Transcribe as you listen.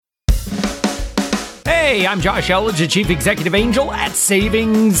Hey, I'm Josh Elledge, the Chief Executive Angel at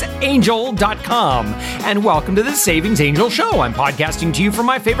SavingsAngel.com. And welcome to the Savings Angel Show. I'm podcasting to you from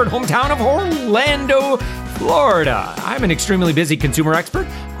my favorite hometown of Orlando, Florida. I'm an extremely busy consumer expert,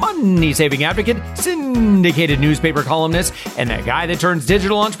 money-saving advocate, syndicated newspaper columnist, and that guy that turns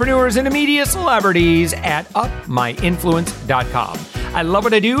digital entrepreneurs into media celebrities at upmyinfluence.com. I love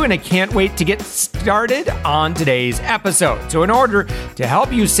what I do, and I can't wait to get started on today's episode. So in order to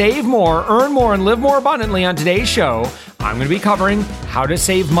help you save more, earn more, and live more abundantly on today's show, I'm going to be covering how to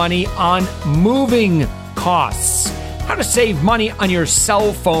save money on moving costs, how to save money on your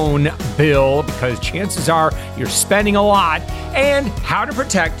cell phone bill, because chances are you're spending a lot, and how to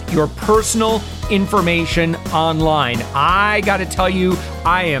protect your personal information online. I got to tell you,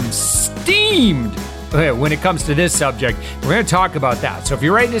 I am steamed when it comes to this subject. We're going to talk about that. So if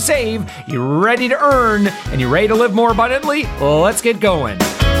you're ready to save, you're ready to earn, and you're ready to live more abundantly, let's get going.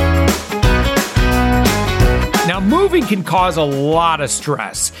 Now, moving can cause a lot of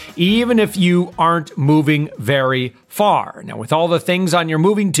stress, even if you aren't moving very far. Now, with all the things on your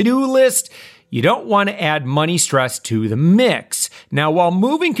moving to-do list, you don't want to add money stress to the mix. Now, while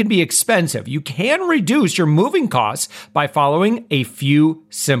moving can be expensive, you can reduce your moving costs by following a few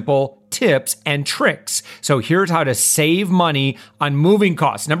simple tips and tricks. So here's how to save money on moving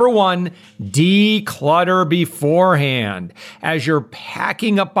costs. Number one, declutter beforehand. As you're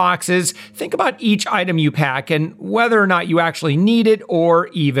packing up boxes, think about each item you pack and whether or not you actually need it or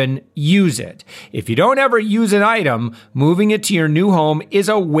even use it. If you don't ever use an item, moving it to your new home is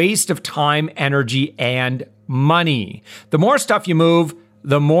a waste of time, energy, and money. The more stuff you move,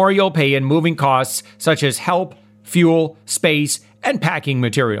 the more you'll pay in moving costs such as help, fuel, space, and packing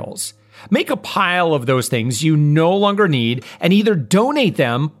materials. Make a pile of those things you no longer need and either donate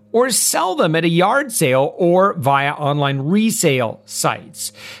them or sell them at a yard sale or via online resale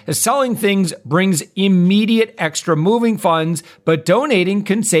sites. Selling things brings immediate extra moving funds, but donating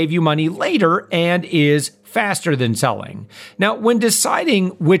can save you money later and is faster than selling. Now, when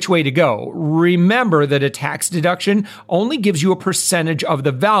deciding which way to go, remember that a tax deduction only gives you a percentage of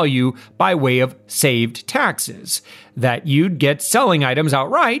the value by way of saved taxes that you'd get selling items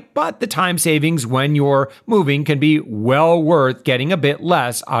outright, but the time savings when you're moving can be well worth getting a bit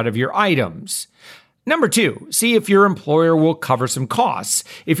less out of your items. Number two, see if your employer will cover some costs.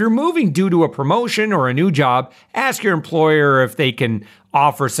 If you're moving due to a promotion or a new job, ask your employer if they can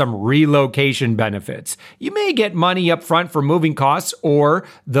offer some relocation benefits. You may get money up front for moving costs, or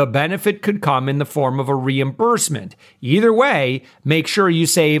the benefit could come in the form of a reimbursement. Either way, make sure you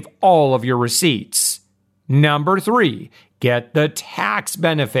save all of your receipts. Number three, get the tax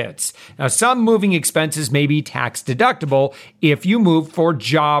benefits. Now, some moving expenses may be tax deductible if you move for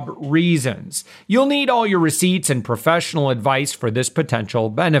job reasons. You'll need all your receipts and professional advice for this potential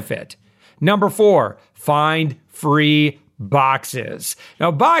benefit. Number four, find free boxes. Now,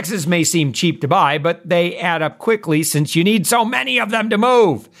 boxes may seem cheap to buy, but they add up quickly since you need so many of them to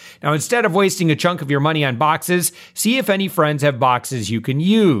move. Now, instead of wasting a chunk of your money on boxes, see if any friends have boxes you can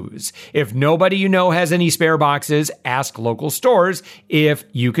use. If nobody you know has any spare boxes, ask local stores if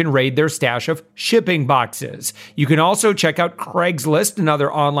you can raid their stash of shipping boxes. You can also check out Craigslist and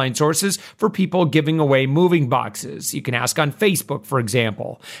other online sources for people giving away moving boxes. You can ask on Facebook, for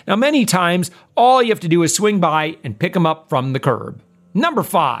example. Now, many times, all you have to do is swing by and pick them up from the curb. Number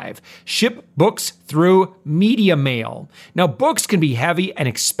five, ship books through media mail. Now, books can be heavy and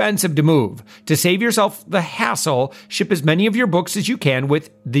expensive to move. To save yourself the hassle, ship as many of your books as you can with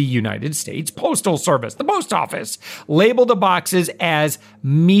the United States Postal Service, the post office. Label the boxes as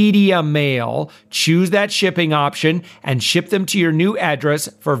media mail, choose that shipping option, and ship them to your new address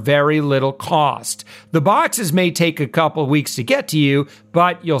for very little cost. The boxes may take a couple weeks to get to you,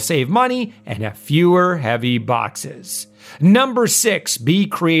 but you'll save money and have fewer heavy boxes. Number six, be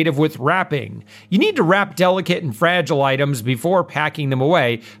creative with wrapping. You need to wrap delicate and fragile items before packing them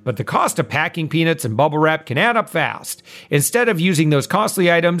away, but the cost of packing peanuts and bubble wrap can add up fast. Instead of using those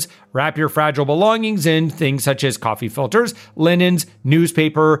costly items, wrap your fragile belongings in things such as coffee filters, linens,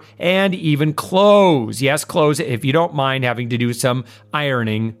 newspaper, and even clothes. Yes, clothes if you don't mind having to do some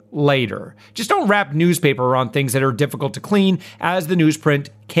ironing later. Just don't wrap newspaper around things that are difficult to clean, as the newsprint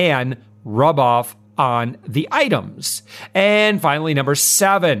can rub off on the items. And finally, number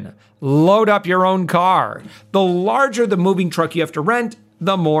seven, load up your own car. The larger the moving truck you have to rent,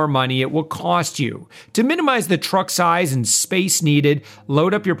 the more money it will cost you. To minimize the truck size and space needed,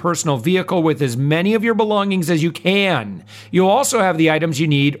 load up your personal vehicle with as many of your belongings as you can. You'll also have the items you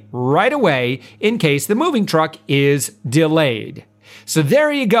need right away in case the moving truck is delayed. So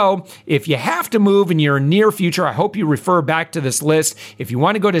there you go. If you have to move in your near future, I hope you refer back to this list. If you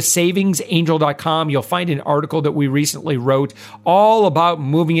want to go to savingsangel.com, you'll find an article that we recently wrote all about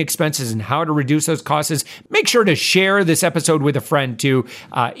moving expenses and how to reduce those costs. Make sure to share this episode with a friend too,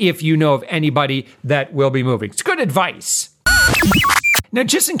 if you know of anybody that will be moving. It's good advice. Now,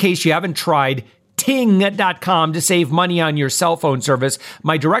 just in case you haven't tried Ting.com to save money on your cell phone service,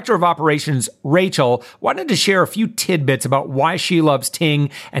 my director of operations, Rachel, wanted to share a few tidbits about why she loves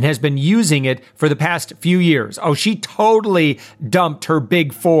Ting and has been using it for the past few years. Oh, she totally dumped her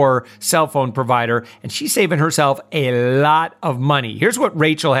big four cell phone provider, and she's saving herself a lot of money. Here's what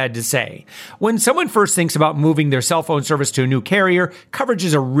Rachel had to say. When someone first thinks about moving their cell phone service to a new carrier, coverage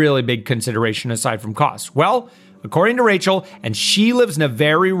is a really big consideration aside from cost. Well, according to Rachel, and she lives in a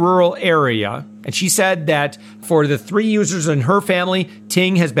very rural area, and she said that for the 3 users in her family,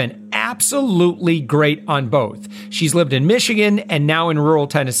 Ting has been absolutely great on both. She's lived in Michigan and now in rural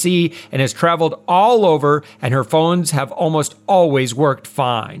Tennessee and has traveled all over, and her phones have almost always worked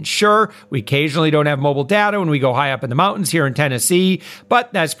fine. Sure, we occasionally don't have mobile data when we go high up in the mountains here in Tennessee,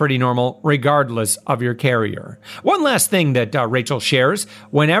 but that's pretty normal regardless of your carrier. One last thing that Rachel shares,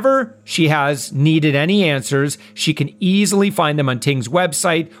 whenever she has needed any answers, she can easily find them on Ting's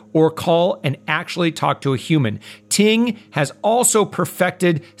website or call and actually talk to a human. Ting has also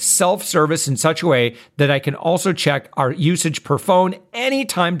perfected self-service in such a way that I can also check our usage per phone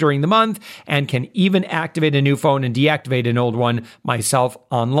anytime during the month and can even activate a new phone and deactivate an old one myself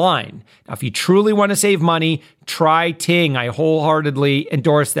online. Now, if you truly want to save money, try Ting. I wholeheartedly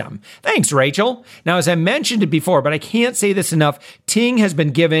endorse them. Thanks, Rachel. Now, as I mentioned it before, but I can't say this enough, Ting has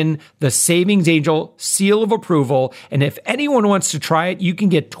been given the Savings Angel seal of approval, and if anyone wants to try it, you can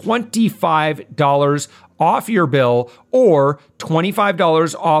get $25 off your bill or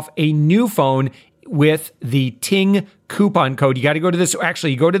 $25 off a new phone with the Ting coupon code. You got to go to this.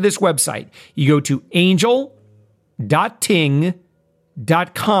 Actually, you go to this website. You go to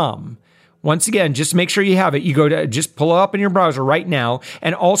angel.ting.com. Once again, just make sure you have it. You go to, just pull it up in your browser right now.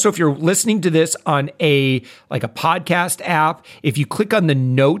 And also, if you're listening to this on a podcast app, if you click on the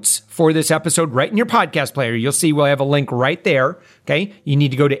notes for this episode right in your podcast player, you'll see we'll have a link right there. Okay. You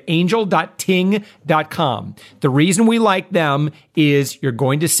need to go to angel.ting.com. The reason we like them is you're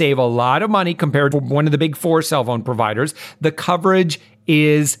going to save a lot of money compared to one of the big four cell phone providers. The coverage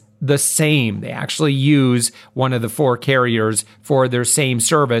is the same. They actually use one of the four carriers for their same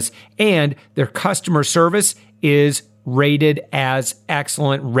service, and their customer service is rated as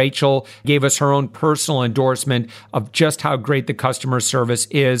excellent. Rachel gave us her own personal endorsement of just how great the customer service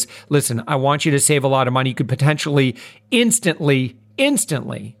is. Listen, I want you to save a lot of money. You could potentially instantly,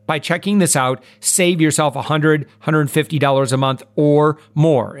 by checking this out, save yourself $100, $150 a month or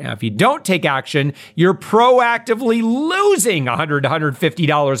more. Now, if you don't take action, you're proactively losing $100,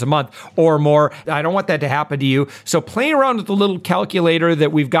 $150 a month or more. I don't want that to happen to you. So play around with the little calculator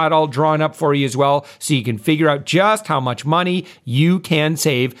that we've got all drawn up for you as well, so you can figure out just how much money you can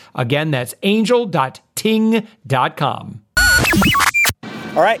save. Again, that's angel.ting.com.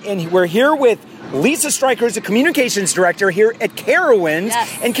 All right, and we're here with Lisa Stryker is the communications director here at Carowinds.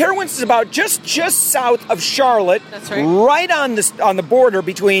 Yes. And Carowinds is about just south of Charlotte. That's right. Right on the border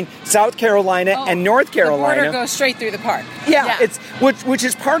between South Carolina and North Carolina. The border goes straight through the park. Yeah. It's which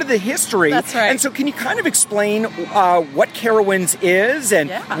is part of the history. That's right. And so can you kind of explain what Carowinds is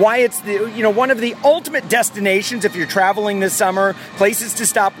and why it's one of the ultimate destinations if you're traveling this summer, places to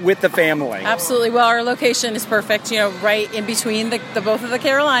stop with the family? Absolutely. Well, our location is perfect, right in between the both of the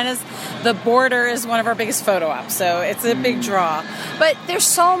Carolinas. The border is one of our biggest photo ops, so it's a big draw. But there's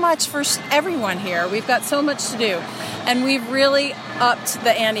so much for everyone here. We've got so much to do. And we've really upped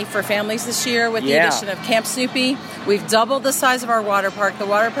the ante for families this year with the addition of Camp Snoopy. We've doubled the size of our water park. The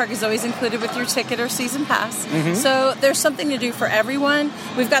water park is always included with your ticket or season pass. Mm-hmm. So there's something to do for everyone.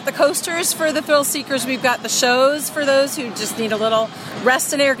 We've got the coasters for the thrill seekers. We've got the shows for those who just need a little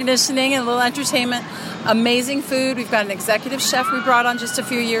rest and air conditioning and a little entertainment. Amazing food. We've got an executive chef we brought on just a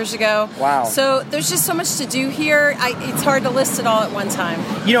few years ago. Wow. So there's just so much to do here. It's hard to list it all at one time.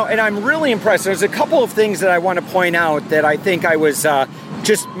 And I'm really impressed. There's a couple of things that I want to point out that I think I was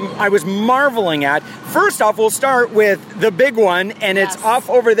marveling at. First off, we'll start with the big one, and it's off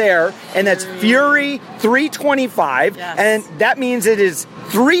over there, and that's Fury 325, and that means it is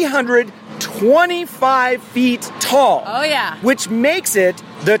 325 feet tall. Oh, yeah. Which makes it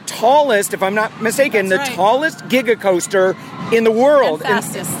the tallest, if I'm not mistaken, tallest Giga Coaster in the world. And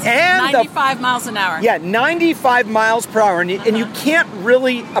fastest. And 95 miles an hour. Yeah, 95 miles per hour. And you can't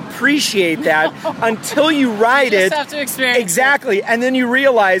really appreciate that until you ride it. You just have to experience it. Exactly. And then you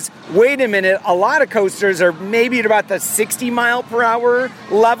realize, wait a minute, a lot of coasters are maybe at about the 60 mile per hour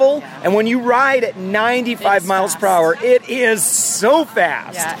level. Yeah. And when you ride at 95 miles per hour, it is so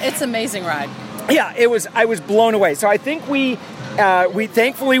fast. Yeah, it's an amazing ride. Yeah, I was blown away. So I think we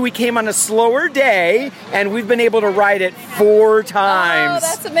thankfully came on a slower day, and we've been able to ride it 4 times. Oh,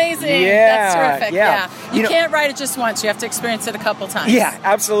 that's amazing. Yeah, That's terrific. yeah. You can't ride it just once. You have to experience it a couple times. Yeah,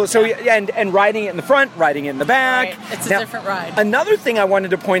 absolutely. So and riding it in the front, riding it in the back. Right. It's a different ride. Another thing I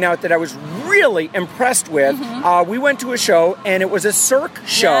wanted to point out that I was really impressed with, we went to a show, and it was a Cirque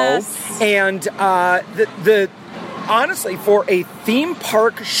show, Yes. and honestly, for a theme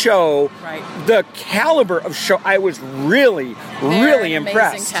park show, Right. the caliber of show, I was really Very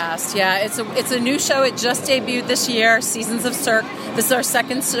impressed. Amazing cast. Yeah, it's a new show. It just debuted this year, Seasons of Cirque. This is our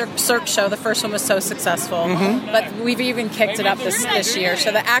second Cirque show. The first one was so successful, but we've even kicked it up this year.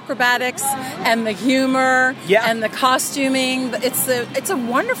 So the acrobatics and the humor and the costuming, it's a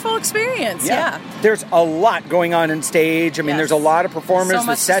wonderful experience. Yeah. There's a lot going on in stage. I mean, there's a lot of performers. So the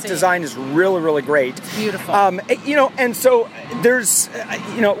much set to see. design is really great. It's beautiful. And so there's,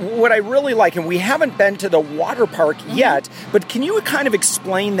 what I really like, and we haven't been to the water park yet, but can you kind of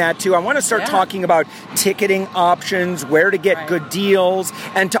explain that too? I want to start talking about ticketing options, where to get good deals,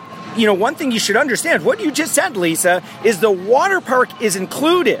 and to, one thing you should understand, what you just said, Lisa, is the water park is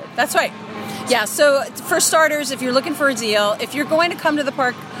included. That's right. Yeah, so for starters, if you're looking for a deal, if you're going to come to the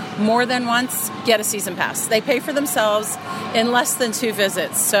park more than once, get a season pass. They pay for themselves in less than 2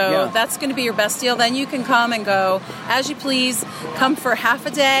 visits. So that's going to be your best deal. Then you can come and go as you please. Come for half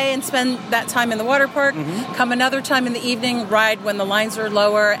a day and spend that time in the water park. Come another time in the evening, ride when the lines are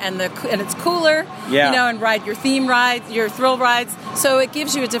lower and it's cooler. And ride your theme rides, your thrill rides. So it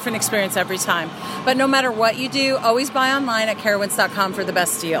gives you a different experience every time. But no matter what you do, always buy online at Carowinds.com for the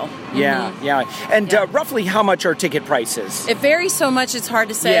best deal. And roughly how much are ticket prices? It varies so much, it's hard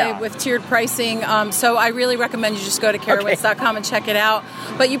to say with tiered pricing. So I really recommend you just go to Carowinds.com and check it out.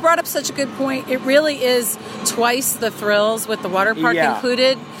 But you brought up such a good point. It really is twice the thrills with the water park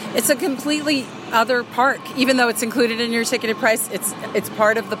included. It's a completely other park, even though it's included in your ticketed price. It's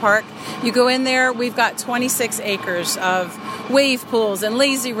part of the park. You go in there, we've got 26 acres of wave pools and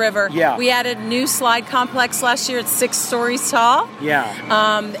lazy river. We added new slide complex last year. It's 6 stories tall.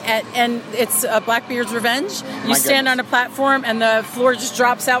 And it's Blackbeard's Revenge. You stand on a platform and the floor just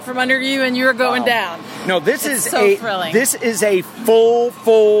drops out from under you and you're going down. No, this is thrilling. This is a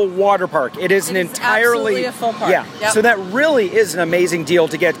full water park. It is absolutely a full park. So that really is an amazing deal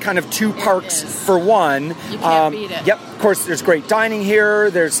to get kind of 2 parks for one. You can't beat it. Of course, there's great dining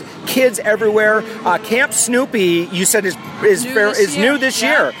here. There's kids everywhere. Camp Snoopy, you said is new this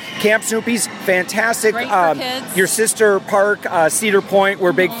year. Camp Snoopy's fantastic. Great for kids. Your sister park, Cedar Point,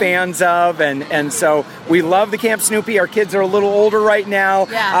 we're big fans of, and so we love the Camp Snoopy. Our kids are a little older right now,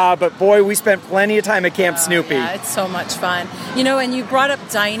 but boy, we spent plenty of time at Camp Snoopy. Yeah, it's so much fun. And you brought up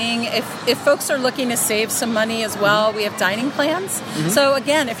dining. If folks are looking to save some money as well, we have dining plans. So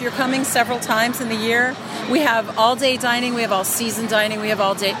again, if you're coming several times in the year, we have all-day dining, we have all-season dining, we have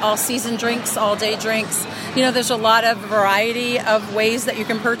all-season drinks, all-day drinks. There's a lot of variety of ways that you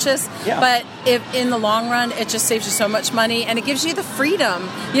can purchase, but if in the long run, it just saves you so much money, and it gives you the freedom.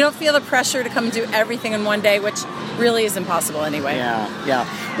 You don't feel the pressure to come and do everything in one day, which really is impossible anyway.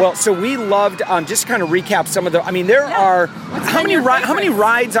 Well, so we loved, just to kind of recap some of the, there are, how many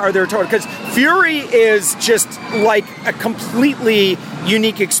rides are there total? Because Fury is just like a completely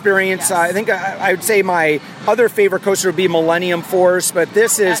unique experience. I think I would say my other favorite coaster would be Millennium Force, but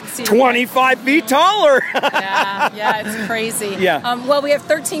this is 25 feet taller. It's crazy. Well, we have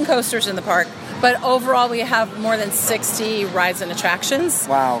 13 coasters in the park, but overall we have more than 60 rides and attractions.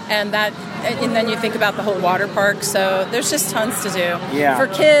 Wow. And then you think about the whole water park, so there's just tons to do. For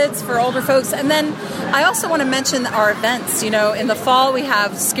kids, for older folks. And then I also want to mention our events. In the fall we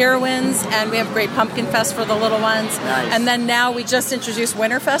have Carowinds, and we have Great Pumpkin Fest for the little ones. Nice. And then now we just introduced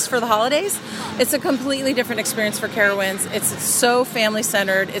Winterfest for the holidays. It's a completely different experience for Carowinds. It's so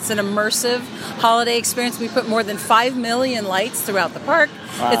family-centered. It's an immersive holiday experience. We put more than 5 million lights throughout the park.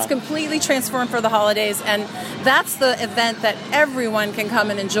 Wow. It's completely transformed for the holidays, and that's the event that everyone can come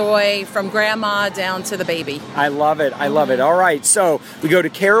and enjoy, from grandma down to the baby. I love it. All right, so we go to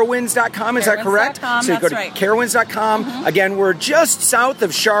Carowinds.com, is that correct? So you go to Carowinds.com. Again, we're just south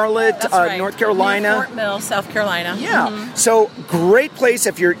of Charlotte, North Carolina. Near Fort Mill, South Carolina. So great place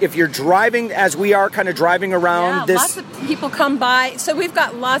if you're driving, as we are kind of driving around this. Lots of people come by. So we've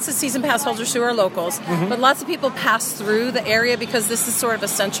got lots of season pass holders who are locals, but lots of people pass through the area because this is sort of a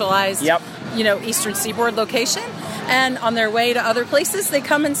centralized Eastern Seaboard location. And on their way to other places, they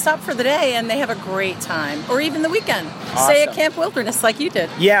come and stop for the day, and they have a great time. Or even the weekend. Awesome. Stay at Camp Wilderness like you did.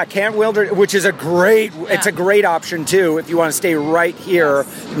 Yeah, Camp Wilderness, which is it's a great option, too. If you want to stay right here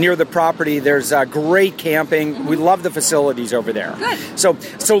near the property, there's great camping. Mm-hmm. We love the facilities over there. Good.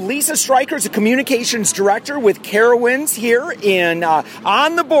 So Lisa Stryker is a communications director with Carowinds here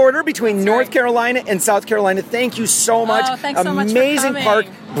on the border between North Carolina and South Carolina. Thank you so much. Oh, thanks so much for Amazing coming. park.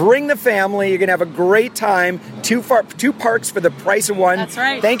 Bring the family. You're going to have a great time. Two parks for the price of one. That's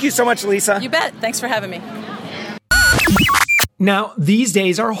right. Thank you so much, Lisa. You bet. Thanks for having me. Now, these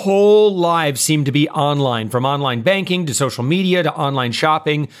days, our whole lives seem to be online. From online banking to social media to online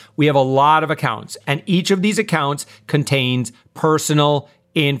shopping, we have a lot of accounts, and each of these accounts contains personal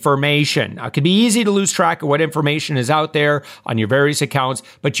information. Now, it can be easy to lose track of what information is out there on your various accounts,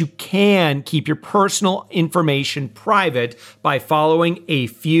 but you can keep your personal information private by following a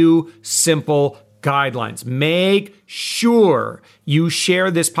few simple guidelines. Make sure you share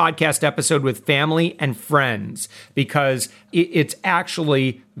this podcast episode with family and friends, because it's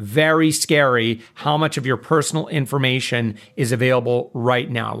actually very scary how much of your personal information is available right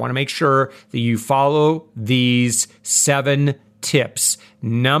now. I want to make sure that you follow these 7 tips.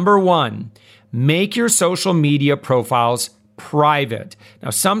 Number 1, make your social media profiles private.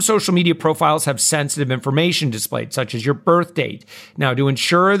 Now, some social media profiles have sensitive information displayed, such as your birth date. Now, to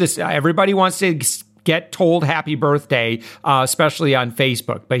ensure this, everybody wants to get told happy birthday, especially on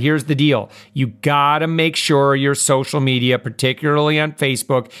Facebook. But here's the deal. You gotta make sure your social media, particularly on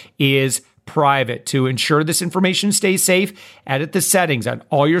Facebook, is private. To ensure this information stays safe, edit the settings on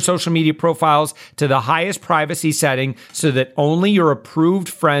all your social media profiles to the highest privacy setting so that only your approved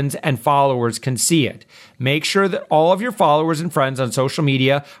friends and followers can see it. Make sure that all of your followers and friends on social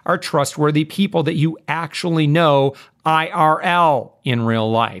media are trustworthy people that you actually know IRL in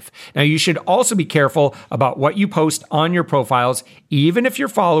real life. Now, you should also be careful about what you post on your profiles, even if your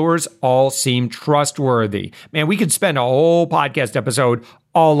followers all seem trustworthy. Man, we could spend a whole podcast episode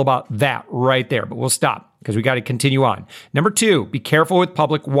all about that right there, but we'll stop because we got to continue on. Number 2, be careful with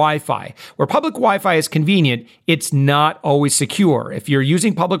public Wi-Fi. Where public Wi-Fi is convenient, it's not always secure. If you're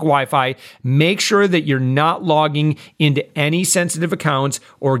using public Wi-Fi, make sure that you're not logging into any sensitive accounts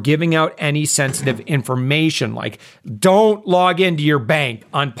or giving out any sensitive information. Like, don't log into your bank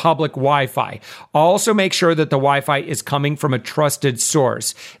on public Wi-Fi. Also, make sure that the Wi-Fi is coming from a trusted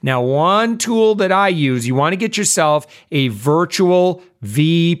source. Now, one tool that I use, you want to get yourself a virtual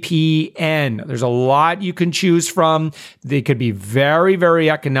VPN. There's a lot you can choose from. They could be very, very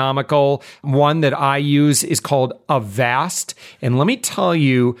economical. One that I use is called Avast. And let me tell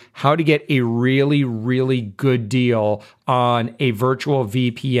you how to get a really, really good deal on a virtual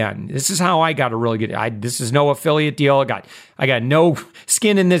VPN. This is how I got a really good. This is no affiliate deal. I got no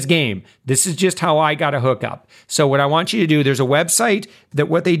skin in this game. This is just how I got a hookup. So what I want you to do, there's a website that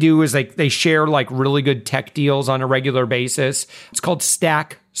what they do is they share like really good tech deals on a regular basis. It's called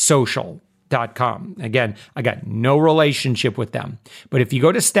stacksocial.com. Again, I got no relationship with them. But if you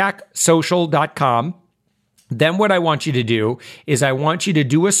go to stacksocial.com, then what I want you to do is I want you to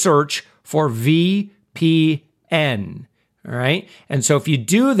do a search for VPN. All right. And so if you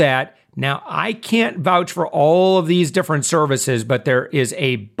do that, now I can't vouch for all of these different services, but there is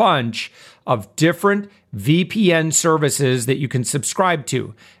a bunch of different VPN services that you can subscribe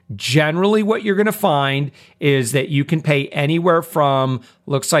to. Generally, what you're going to find is that you can pay anywhere from,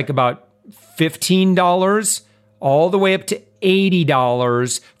 looks like about $15 all the way up to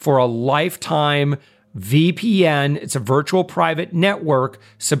 $80 for a lifetime VPN. It's a virtual private network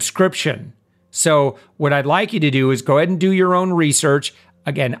subscription. So what I'd like you to do is go ahead and do your own research.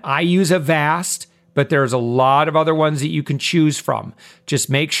 Again, I use Avast, but there's a lot of other ones that you can choose from. Just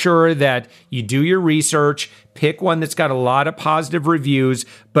make sure that you do your research, pick one that's got a lot of positive reviews,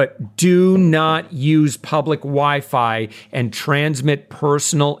 but do not use public Wi-Fi and transmit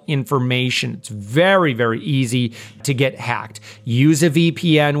personal information. It's very, very easy to get hacked. Use a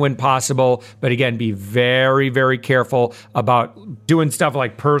VPN when possible, but again, be very, very careful about doing stuff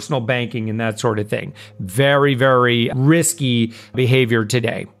like personal banking and that sort of thing. Very, very risky behavior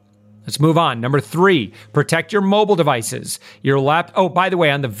today. Let's move on. Number 3, protect your mobile devices. Your laptop. Oh, by the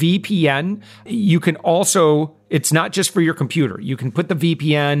way, on the VPN, you can also, it's not just for your computer. You can put the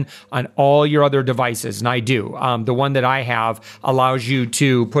VPN on all your other devices, and I do. The one that I have allows you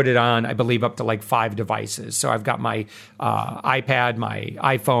to put it on, I believe, up to like 5 devices. So I've got my iPad, my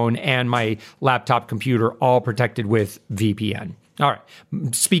iPhone, and my laptop computer all protected with VPN. All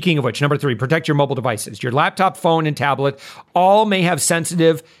right. Speaking of which, number 3, protect your mobile devices. Your laptop, phone, and tablet all may have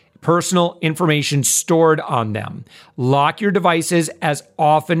sensitive personal information stored on them. Lock your devices as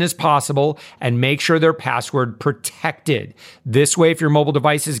often as possible and make sure they're password protected. This way, if your mobile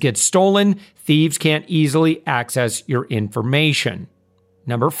devices get stolen, thieves can't easily access your information.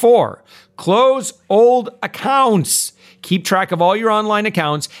 Number 4, close old accounts. Keep track of all your online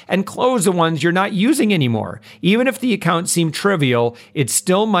accounts and close the ones you're not using anymore. Even if the accounts seem trivial, it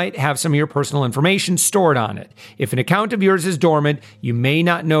still might have some of your personal information stored on it. If an account of yours is dormant, you may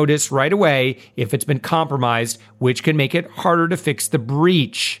not notice right away if it's been compromised, which can make it harder to fix the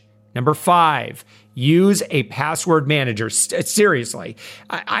breach. Number 5, use a password manager. Seriously,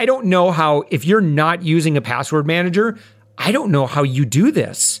 I don't know how, if you're not using a password manager, I don't know how you do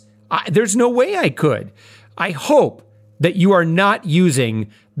this. There's no way I could. I hope that you are not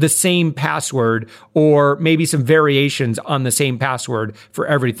using the same password or maybe some variations on the same password for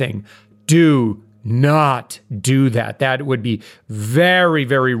everything. Do not do that. That would be very,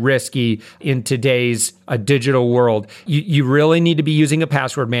 very risky in today's digital world. You really need to be using a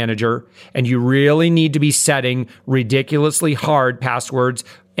password manager, and you really need to be setting ridiculously hard passwords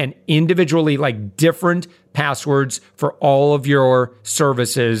and individually, like, different passwords for all of your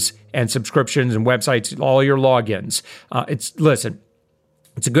services and subscriptions and websites, all your logins.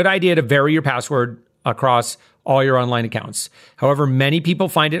 It's a good idea to vary your password across all your online accounts. However, many people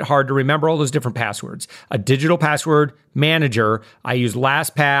find it hard to remember all those different passwords. A digital password manager, I use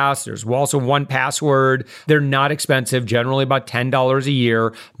LastPass. There's also 1Password. They're not expensive, generally about $10 a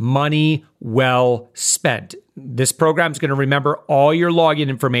year. Money well spent. This program is going to remember all your login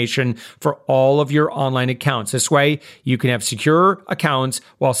information for all of your online accounts. This way, you can have secure accounts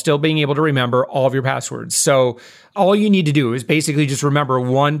while still being able to remember all of your passwords. So all you need to do is basically just remember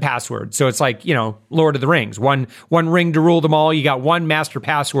 1Password. So it's like, Lord of the Rings. One ring to rule them all. You got one master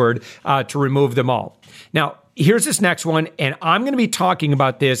password to remove them all. Now, here's this next one, and I'm going to be talking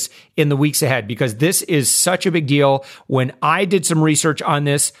about this in the weeks ahead because this is such a big deal. When I did some research on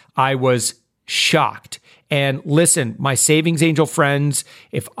this, I was shocked. And listen, my Savings Angel friends,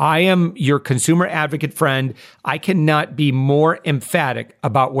 if I am your consumer advocate friend, I cannot be more emphatic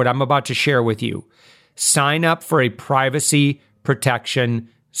about what I'm about to share with you. Sign up for a privacy protection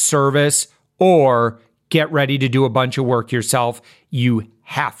service or get ready to do a bunch of work yourself. You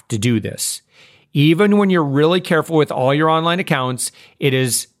have to do this. Even when you're really careful with all your online accounts, it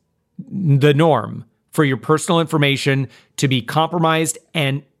is the norm for your personal information to be compromised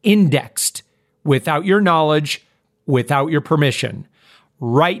and indexed without your knowledge, without your permission.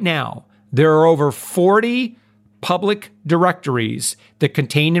 Right now, there are over 40 public directories that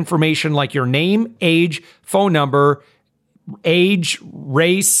contain information like your name, age, phone number, age,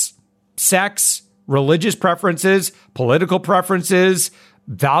 race, sex, religious preferences, political preferences,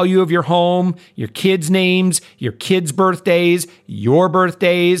 value of your home, your kids' names, your kids' birthdays, your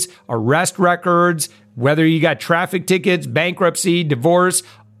birthdays, arrest records, whether you got traffic tickets, bankruptcy, divorce.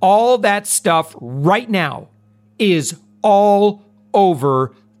 All that stuff right now is all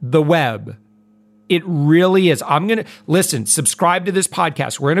over the web. It really is. Subscribe to this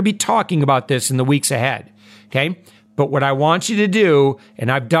podcast. We're going to be talking about this in the weeks ahead. Okay. But what I want you to do,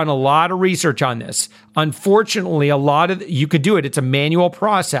 and I've done a lot of research on this, unfortunately, you could do it. It's a manual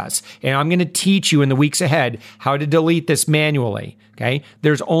process. And I'm going to teach you in the weeks ahead how to delete this manually. Okay.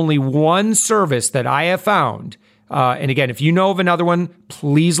 There's only one service that I have found. And again, if you know of another one,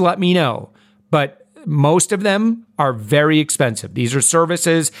 please let me know. But most of them are very expensive. These are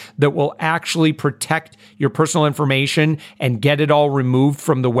services that will actually protect your personal information and get it all removed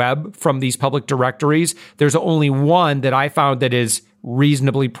from the web, from these public directories. There's only one that I found that is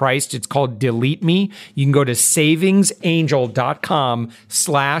reasonably priced. It's called Delete Me. You can go to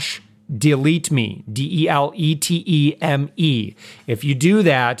savingsangel.com/deleteme, DELETEME. If you do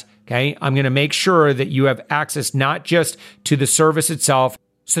that, okay, I'm going to make sure that you have access not just to the service itself.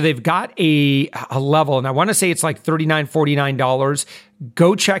 So they've got a level, and I want to say it's like $39, $49.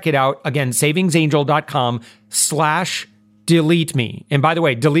 Go check it out. Again, savingsangel.com/deleteme. And by the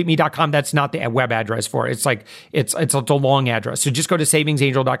way, deleteme.com, that's not the web address for it. It's a long address. So just go to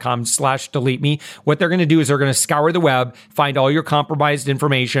savingsangel.com/deleteme. What they're going to do is they're going to scour the web, find all your compromised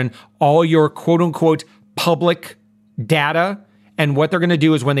information, all your quote unquote public data. And what they're going to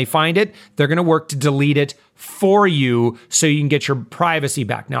do is when they find it, they're going to work to delete it for you so you can get your privacy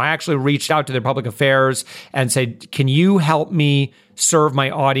back. Now, I actually reached out to their public affairs and said, can you help me serve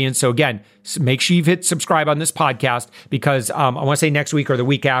my audience? So again, make sure you've hit subscribe on this podcast because I want to say next week or the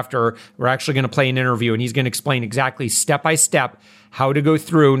week after, we're actually going to play an interview and he's going to explain exactly step by step how to go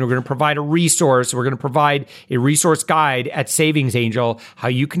through, and we're going to provide a resource. We're going to provide a resource guide at Savings Angel, how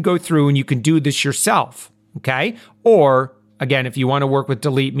you can go through and you can do this yourself, okay? Or again, if you want to work with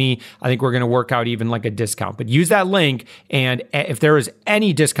Delete Me, I think we're going to work out even like a discount. But use that link, and if there is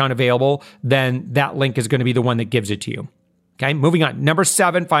any discount available, then that link is going to be the one that gives it to you. Okay, moving on. Number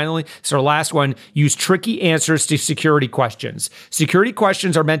 7, finally, so our last one, use tricky answers to security questions. Security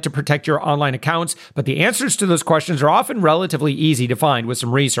questions are meant to protect your online accounts, but the answers to those questions are often relatively easy to find with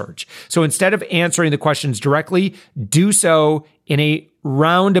some research. So instead of answering the questions directly, do so in a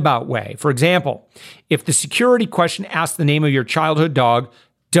roundabout way. For example, if the security question asks the name of your childhood dog,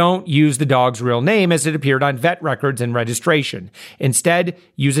 don't use the dog's real name as it appeared on vet records and registration. Instead,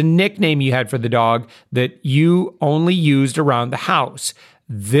 use a nickname you had for the dog that you only used around the house.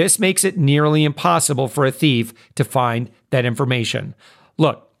 This makes it nearly impossible for a thief to find that information.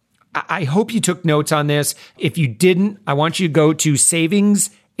 It's I hope you took notes on this. If you didn't, I want you to go to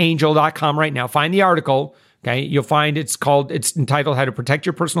savingsangel.com right now. Find the article. Okay. You'll find it's entitled How to Protect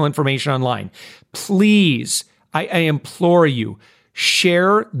Your Personal Information Online. Please, I implore you,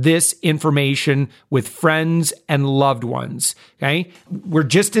 share this information with friends and loved ones. Okay. We're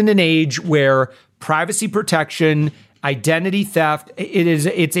just in an age where privacy protection, identity theft,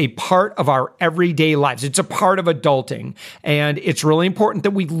 it's a part of our everyday lives. It's a part of adulting. And it's really important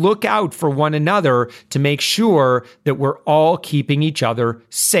that we look out for one another to make sure that we're all keeping each other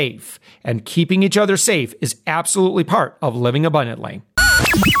safe. And keeping each other safe is absolutely part of living abundantly.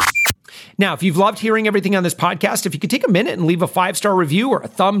 Now, if you've loved hearing everything on this podcast, if you could take a minute and leave a 5-star review or a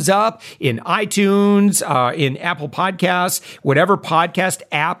thumbs up in iTunes, in Apple Podcasts, whatever podcast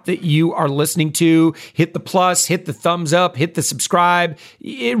app that you are listening to, hit the plus, hit the thumbs up, hit the subscribe.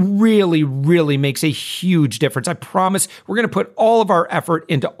 It really, really makes a huge difference. I promise we're going to put all of our effort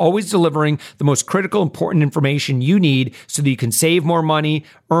into always delivering the most critical, important information you need so that you can save more money,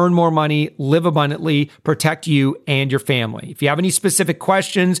 earn more money, live abundantly, protect you and your family. If you have any specific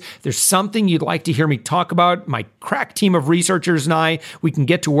questions, there's something you'd like to hear me talk about, my crack team of researchers and we can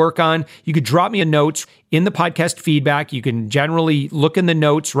get to work on, you could drop me a note in the podcast feedback. You can generally look in the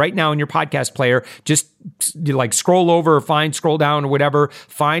notes right now in your podcast player. Just like scroll over or scroll down or whatever.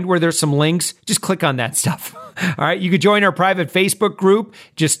 Find where there's some links. Just click on that stuff. All right. You could join our private Facebook group.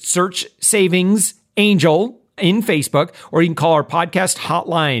 Just search Savings Angel in Facebook, or you can call our podcast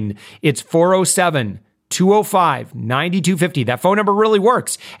hotline. It's 407-205-9250. That phone number really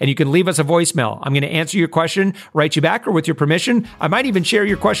works, and you can leave us a voicemail. I'm going to answer your question, write you back, or with your permission, I might even share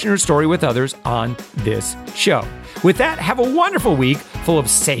your question or story with others on this show. With that, have a wonderful week full of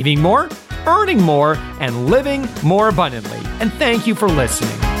saving more, earning more, and living more abundantly. And thank you for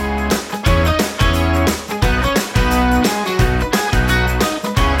listening.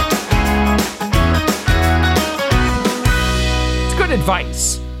 It's good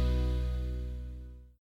advice.